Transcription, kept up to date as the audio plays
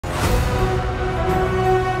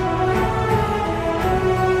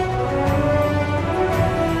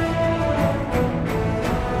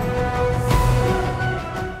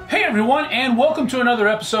everyone, and welcome to another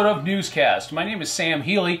episode of Newscast. My name is Sam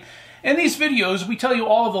Healey. In these videos, we tell you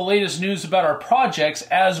all of the latest news about our projects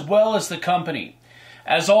as well as the company.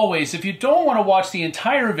 As always, if you don't want to watch the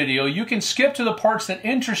entire video, you can skip to the parts that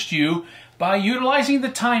interest you by utilizing the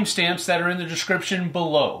timestamps that are in the description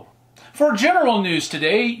below. For general news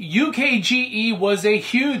today, UKGE was a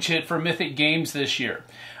huge hit for Mythic Games this year.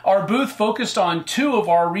 Our booth focused on two of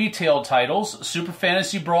our retail titles, Super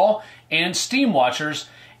Fantasy Brawl and Steam Watchers,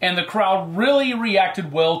 and the crowd really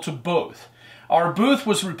reacted well to both. Our booth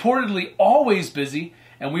was reportedly always busy,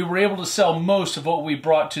 and we were able to sell most of what we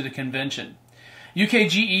brought to the convention.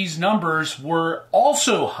 UKGE's numbers were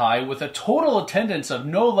also high, with a total attendance of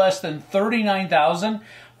no less than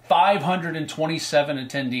 39,527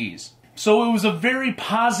 attendees. So it was a very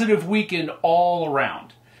positive weekend all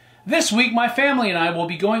around. This week, my family and I will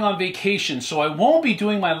be going on vacation, so I won't be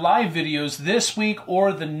doing my live videos this week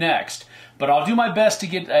or the next. But I'll do my best to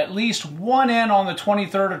get at least one in on the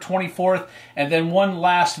 23rd or 24th, and then one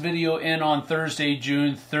last video in on Thursday,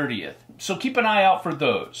 June 30th. So keep an eye out for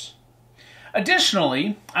those.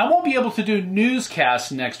 Additionally, I won't be able to do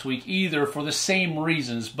Newscast next week either for the same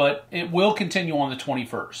reasons, but it will continue on the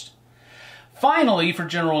 21st. Finally, for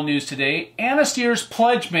general news today, Anastyr's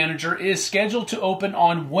Pledge Manager is scheduled to open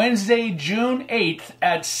on Wednesday, June 8th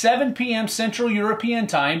at 7 p.m. Central European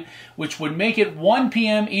Time, which would make it 1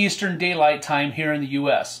 p.m. Eastern Daylight Time here in the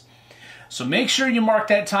U.S. So make sure you mark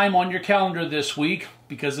that time on your calendar this week,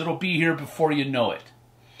 because it'll be here before you know it.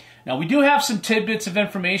 Now, we do have some tidbits of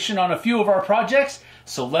information on a few of our projects,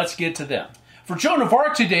 so let's get to them. For Joan of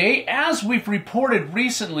Arc today, as we've reported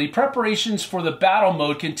recently, preparations for the battle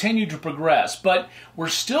mode continue to progress, but we're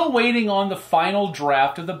still waiting on the final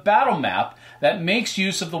draft of the battle map that makes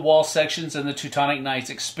use of the wall sections and the Teutonic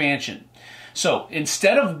Knights expansion. So,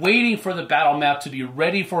 instead of waiting for the battle map to be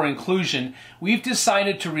ready for inclusion, we've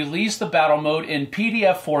decided to release the battle mode in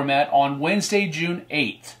PDF format on Wednesday, June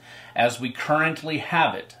 8th. As we currently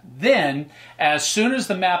have it. Then, as soon as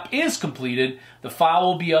the map is completed, the file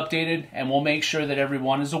will be updated, and we'll make sure that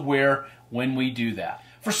everyone is aware when we do that.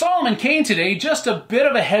 For Solomon Kane today, just a bit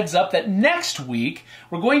of a heads up that next week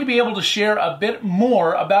we're going to be able to share a bit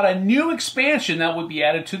more about a new expansion that will be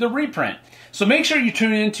added to the reprint. So make sure you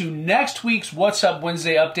tune in to next week's What's Up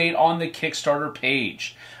Wednesday update on the Kickstarter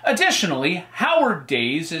page. Additionally, Howard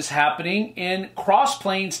Days is happening in Cross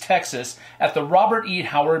Plains, Texas at the Robert E.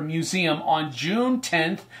 Howard Museum on June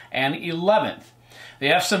 10th and 11th. They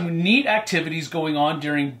have some neat activities going on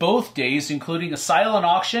during both days, including a silent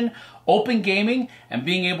auction, open gaming, and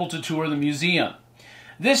being able to tour the museum.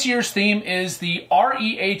 This year's theme is the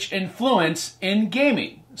REH influence in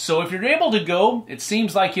gaming. So if you're able to go, it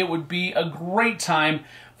seems like it would be a great time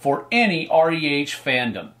for any REH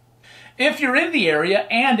fandom. If you're in the area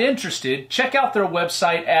and interested, check out their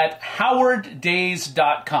website at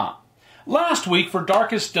howarddays.com. Last week for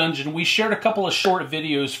Darkest Dungeon, we shared a couple of short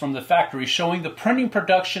videos from the factory showing the printing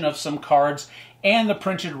production of some cards and the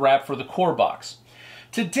printed wrap for the core box.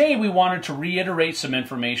 Today we wanted to reiterate some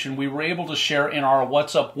information we were able to share in our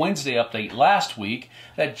What's Up Wednesday update last week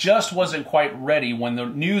that just wasn't quite ready when the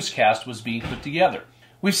newscast was being put together.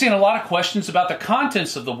 We've seen a lot of questions about the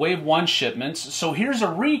contents of the Wave 1 shipments, so here's a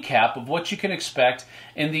recap of what you can expect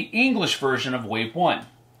in the English version of Wave 1.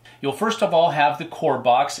 You'll first of all have the core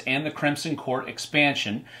box and the Crimson Court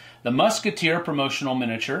expansion, the Musketeer promotional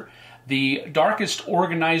miniature, the Darkest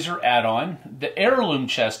Organizer add-on, the Heirloom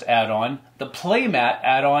Chest add-on, the Playmat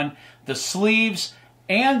add-on, the sleeves,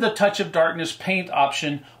 and the Touch of Darkness paint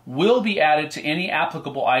option will be added to any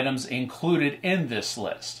applicable items included in this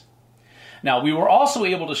list. Now, we were also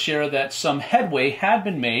able to share that some headway had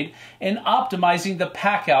been made in optimizing the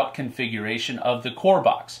pack-out configuration of the core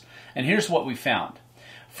box. And here's what we found.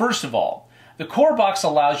 First of all, the core box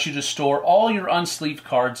allows you to store all your unsleeved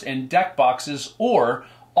cards in deck boxes, or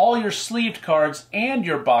all your sleeved cards and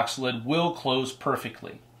your box lid will close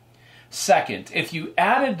perfectly. Second, if you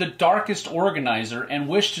added the Darkest Organizer and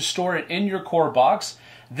wish to store it in your core box,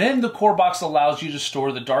 then the core box allows you to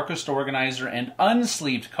store the Darkest Organizer and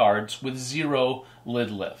unsleeved cards with 0 lid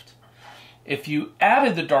lift. If you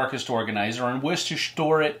added the Darkest Organizer and wish to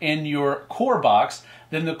store it in your core box,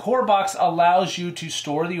 then the core box allows you to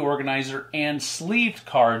store the organizer and sleeved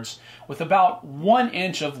cards with about 1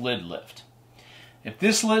 inch of lid lift. If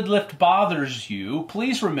this lid lift bothers you,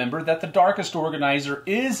 please remember that the Darkest Organizer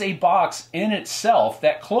is a box in itself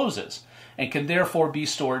that closes and can therefore be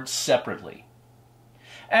stored separately.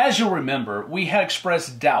 As you'll remember, we had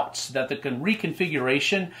expressed doubts that the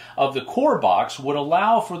reconfiguration of the core box would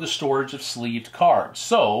allow for the storage of sleeved cards.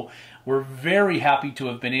 So, we're very happy to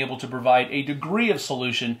have been able to provide a degree of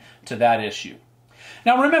solution to that issue.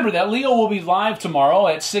 Now remember that Leo will be live tomorrow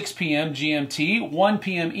at 6 p.m. GMT, 1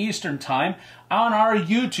 p.m. Eastern Time on our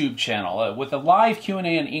YouTube channel with a live Q&A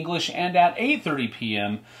in English, and at 8:30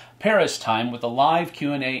 p.m. Paris time with a live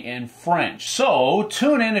Q&A in French. So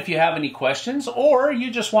tune in if you have any questions, or you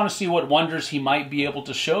just want to see what wonders he might be able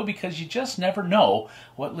to show, because you just never know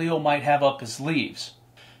what Leo might have up his sleeves.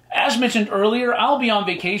 As mentioned earlier, I'll be on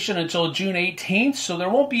vacation until June 18th, so there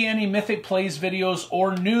won't be any Mythic Plays videos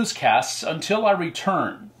or newscasts until I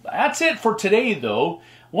return. That's it for today, though.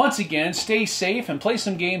 Once again, stay safe and play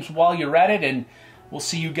some games while you're at it, and we'll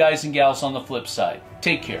see you guys and gals on the flip side.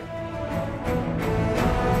 Take care.